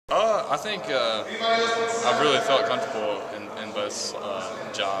I think I've really felt comfortable in both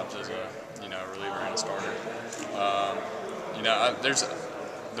jobs as a reliever and a starter. There's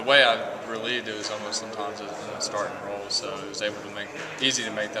the way I relieved it was almost sometimes in a starting role, so it was easy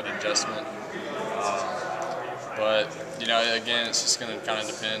to make that adjustment. But again, it's just going to kind of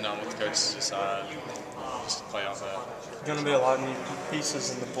depend on what the coaches decide and just play off that. Going to be a lot of new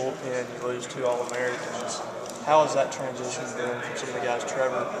pieces in the bullpen. You lose 2 All-Americans. How has that transition been from some of the guys,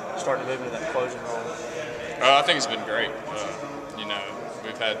 Trevor, starting to move into that closing role? I think it's been great.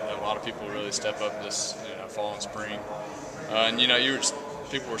 We've had a lot of people really step up this fall and spring.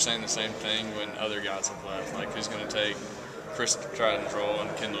 People were saying the same thing when other guys have left. Like, who's going to take Chris Tritton's role,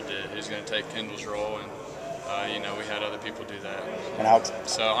 and Kendall did. Who's going to take Kendall's role, and we had other people do that. And Alex.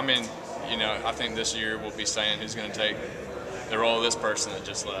 So I think this year we'll be saying who's going to take the role of this person that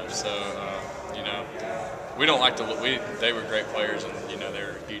just left. So we don't like to. They were great players, and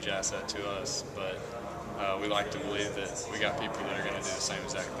they're a huge asset to us, but. We like to believe that we got people that are going to do the same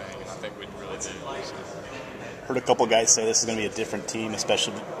exact thing, and I think we really do. So. Heard a couple guys say this is going to be a different team,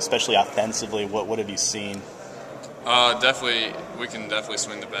 especially offensively. What have you seen? Definitely, we can definitely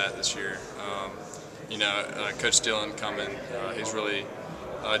swing the bat this year. Coach Dillon coming, he's really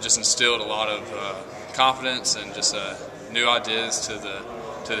just instilled a lot of confidence and just new ideas to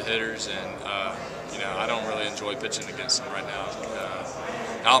the hitters, and I don't really enjoy pitching against them right now.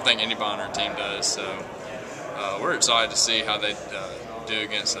 I don't think anybody on our team does, so we're excited to see how they do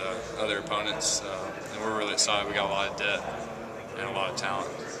against other opponents, and we're really excited. We got a lot of depth and a lot of talent.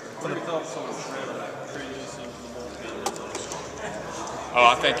 Oh,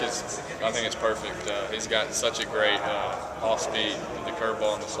 I think it's perfect. He's got such a great off speed with the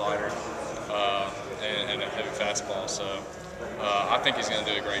curveball and the slider, and a heavy fastball. So I think he's going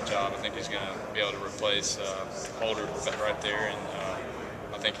to do a great job. I think he's going to be able to replace Holder right there, and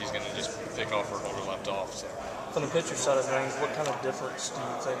I think he's going to just pick off where Holder left off. So. From the pitcher side of things, what kind of difference do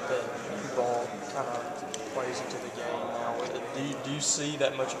you think that ball kind of plays into the game now? Do you see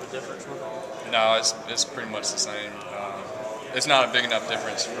that much of a difference with it? No, it's pretty much the same. It's not a big enough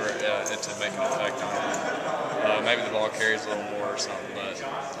difference for it to make an effect on it. Maybe the ball carries a little more or something, but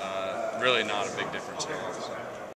really not a big difference here. So.